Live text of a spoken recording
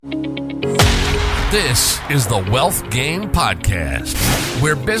This is the Wealth Game Podcast,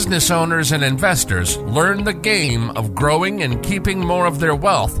 where business owners and investors learn the game of growing and keeping more of their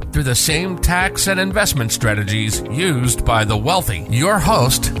wealth through the same tax and investment strategies used by the wealthy. Your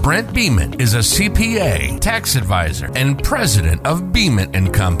host, Brent Beeman, is a CPA, tax advisor, and president of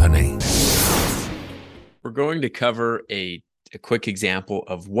Beeman & Company. We're going to cover a quick example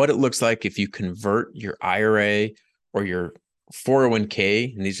of what it looks like if you convert your IRA or your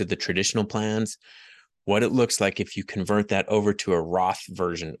 401k, and these are the traditional plans, what it looks like if you convert that over to a Roth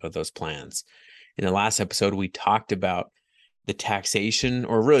version of those plans. In the last episode, we talked about the taxation,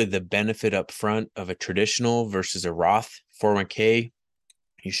 or really the benefit up front of a traditional versus a Roth 401k.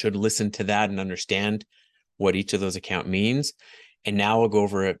 You should listen to that and understand what each of those account means. And now we'll go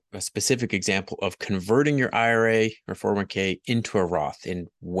over a specific example of converting your IRA or 401k into a Roth, and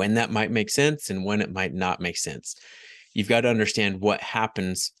when that might make sense and when it might not make sense. You've got to understand what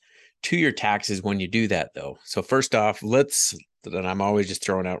happens to your taxes when you do that, though. So first off, and I'm always just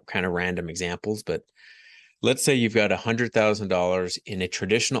throwing out kind of random examples, but let's say you've got $100,000 in a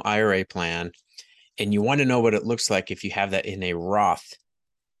traditional IRA plan, and you want to know what it looks like if you have that in a Roth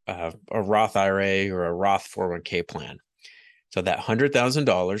IRA or a Roth 401k plan. So that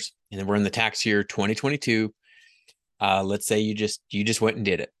 $100,000, and then we're in the tax year 2022. Let's say you just went and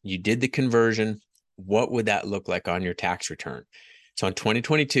did it. You did the conversion. What would that look like on your tax return? So in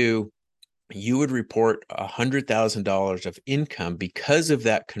 2022, you would report $100,000 of income because of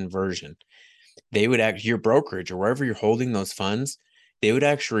that conversion. They would your brokerage or wherever you're holding those funds, they would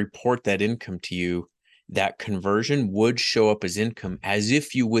actually report that income to you. That conversion would show up as income as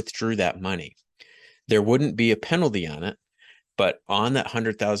if you withdrew that money. There wouldn't be a penalty on it, but on that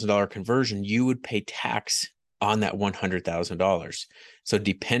 $100,000 conversion, you would pay tax on that $100,000. So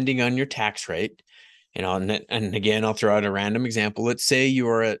depending on your tax rate, and again, I'll throw out a random example. Let's say you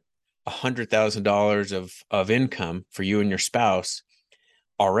are at $100,000 of income for you and your spouse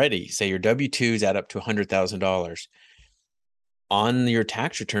already. Say your W-2s add up to $100,000. On your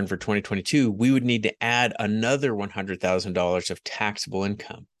tax return for 2022, we would need to add another $100,000 of taxable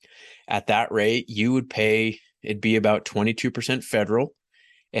income. At that rate, you would pay, it'd be about 22% federal,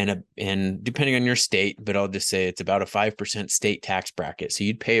 and depending on your state, but I'll just say it's about a 5% state tax bracket. So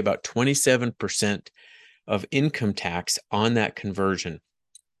you'd pay about 27% of income tax on that conversion.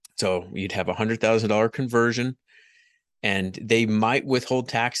 So you'd have a $100,000 conversion, and they might withhold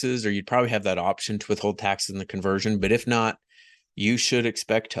taxes, or you'd probably have that option to withhold taxes in the conversion. But if not, you should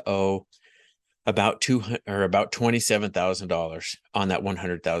expect to owe about $27,000 on that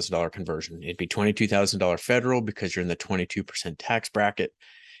 $100,000 conversion. It'd be $22,000 federal because you're in the 22% tax bracket,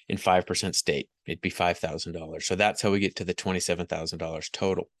 and 5% state. It'd be $5,000. So that's how we get to the $27,000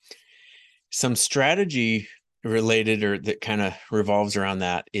 total. Some strategy related, or that kind of revolves around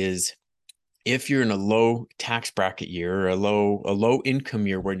that, is if you're in a low tax bracket year, or a low income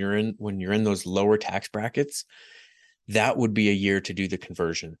year, when you're in those lower tax brackets, that would be a year to do the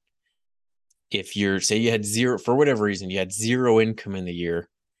conversion. If say you had zero, for whatever reason, you had zero income in the year,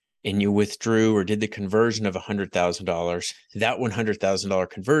 and you withdrew or did the conversion of $100,000, that $100,000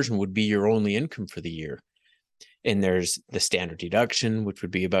 conversion would be your only income for the year. And there's the standard deduction, which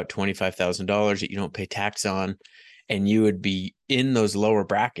would be about $25,000 that you don't pay tax on, and you would be in those lower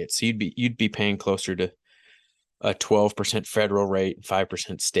brackets. So you'd be paying closer to a 12% federal rate,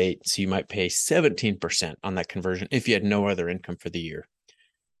 5% state. So you might pay 17% on that conversion if you had no other income for the year.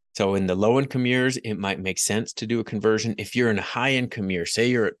 So in the low income years, it might make sense to do a conversion. If you're in a high income year, say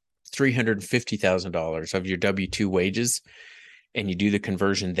you're at $350,000 of your W-2 wages, and you do the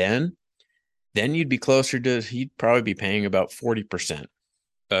conversion then you'd be you'd probably be paying about 40%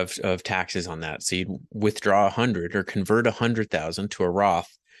 of taxes on that. So you'd withdraw 100 or convert 100,000 to a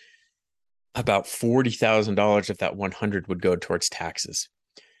Roth. About $40,000 of that 100 would go towards taxes.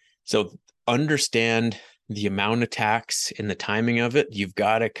 So understand the amount of tax and the timing of it. You've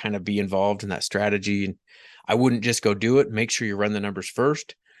got to kind of be involved in that strategy. I wouldn't just go do it. Make sure you run the numbers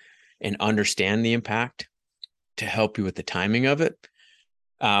first and understand the impact to help you with the timing of it.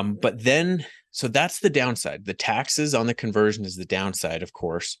 So that's the downside. The taxes on the conversion is the downside, of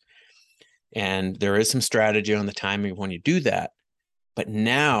course. And there is some strategy on the timing of when you do that. But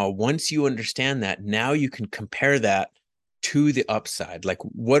now, once you understand that, now you can compare that to the upside. Like,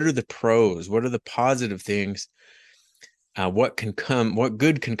 what are the pros? What are the positive things? What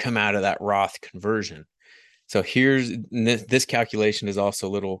good can come out of that Roth conversion? So this calculation is also a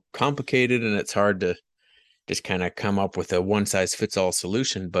little complicated, and it's hard to just kind of come up with a one size fits all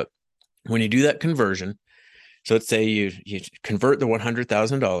solution. But when you do that conversion, so let's say you convert the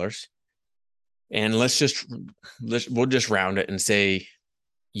 $100,000, and we'll just round it and say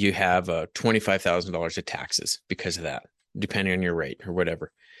you have $25,000 of taxes because of that, depending on your rate or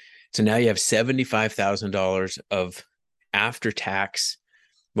whatever. So now you have $75,000 of after-tax,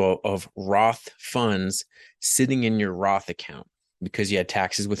 of Roth funds sitting in your Roth account because you had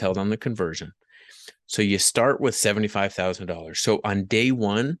taxes withheld on the conversion. So you start with $75,000. So on day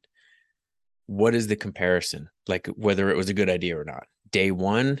one, what is the comparison? Like whether it was a good idea or not. Day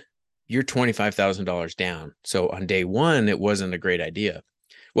one, you're $25,000 down. So on day one, it wasn't a great idea.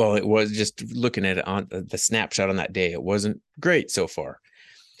 Well, it was, just looking at it on the snapshot on that day, it wasn't great so far.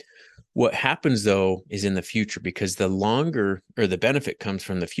 What happens though is in the future, because the longer, or the benefit comes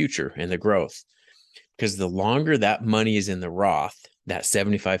from the future and the growth, because the longer that money is in the Roth, that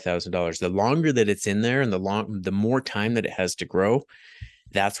 $75,000, the longer that it's in there and the more time that it has to grow,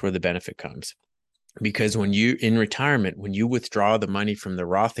 that's where the benefit comes. Because when you, in retirement, when you withdraw the money from the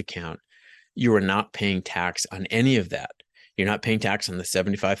Roth account, you are not paying tax on any of that. You're not paying tax on the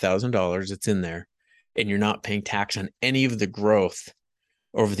 $75,000 that's in there, and you're not paying tax on any of the growth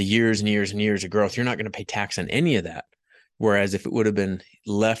over the years and years and years of growth. You're not going to pay tax on any of that. Whereas if it would have been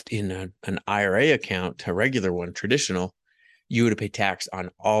left in an IRA account, a regular one, traditional, you would have paid tax on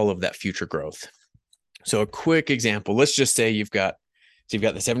all of that future growth. So a quick example, let's just say you've got the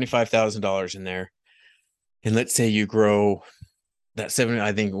 $75,000 in there, and let's say you grow that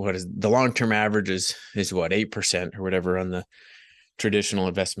I think what is the long-term average is what, 8% or whatever on the traditional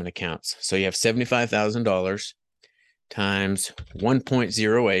investment accounts. So you have $75,000 times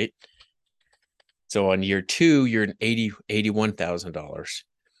 1.08. So on year two, you're at $81,000.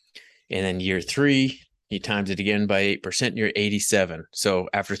 And then year three, you times it again by 8%, you're at 87. So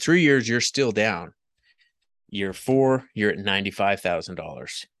after 3 years, you're still down. Year four, you're at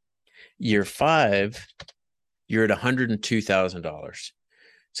 $95,000. Year five, you're at $102,000.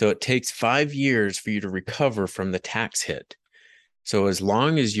 So it takes 5 years for you to recover from the tax hit. So as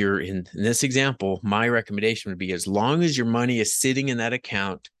long as you're in this example, my recommendation would be, as long as your money is sitting in that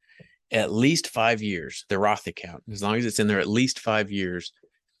account at least 5 years, the Roth account, as long as it's in there at least 5 years,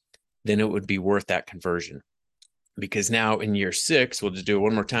 then it would be worth that conversion. Because now in year six, we'll just do it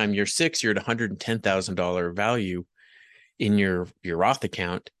one more time. Year six, you're at $110,000 value in your Roth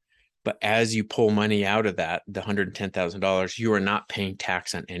account. But as you pull money out of that, the $110,000, you are not paying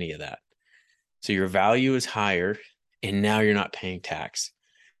tax on any of that. So your value is higher, and now you're not paying tax.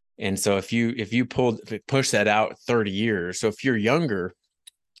 And so if you push that out 30 years, so if you're younger,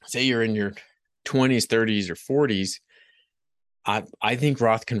 say you're in your 20s, 30s, or 40s, I think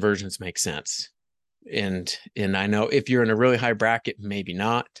Roth conversions make sense. And I know if you're in a really high bracket, maybe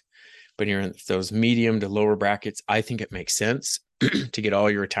not, but you're in those medium to lower brackets, I think it makes sense to get all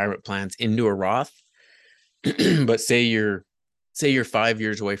your retirement plans into a Roth. But say you're 5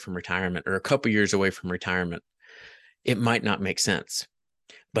 years away from retirement, or a couple years away from retirement, it might not make sense.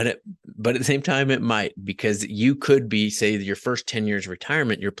 But at the same time, it might, because you could be, say, your first 10 years of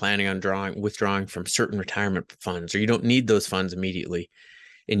retirement, you're planning on withdrawing from certain retirement funds, or you don't need those funds immediately,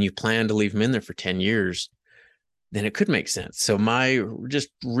 and you plan to leave them in there for 10 years, then it could make sense. So my just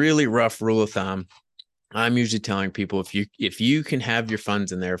really rough rule of thumb, I'm usually telling people, if you can have your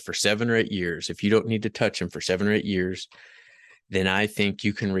funds in there for 7 or 8 years, if you don't need to touch them for 7 or 8 years, then I think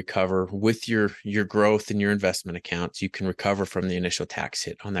you can recover with your growth in your investment accounts. You can recover from the initial tax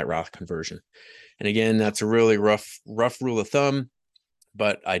hit on that Roth conversion. And again, that's a really rough rule of thumb,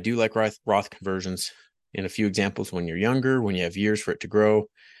 but I do like Roth conversions in a few examples when you're younger, when you have years for it to grow.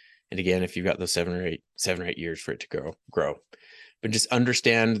 And again, if you've got those 7 or 8 years for it to grow. But just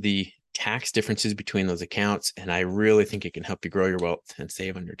understand the tax differences between those accounts, and I really think it can help you grow your wealth and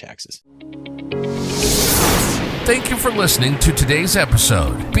save on your taxes. Thank you for listening to today's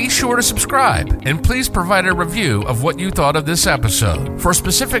episode. Be sure to subscribe, and please provide a review of what you thought of this episode. For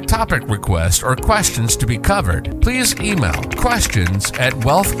specific topic requests or questions to be covered, please email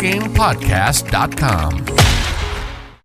questions@wealthgamepodcast.com.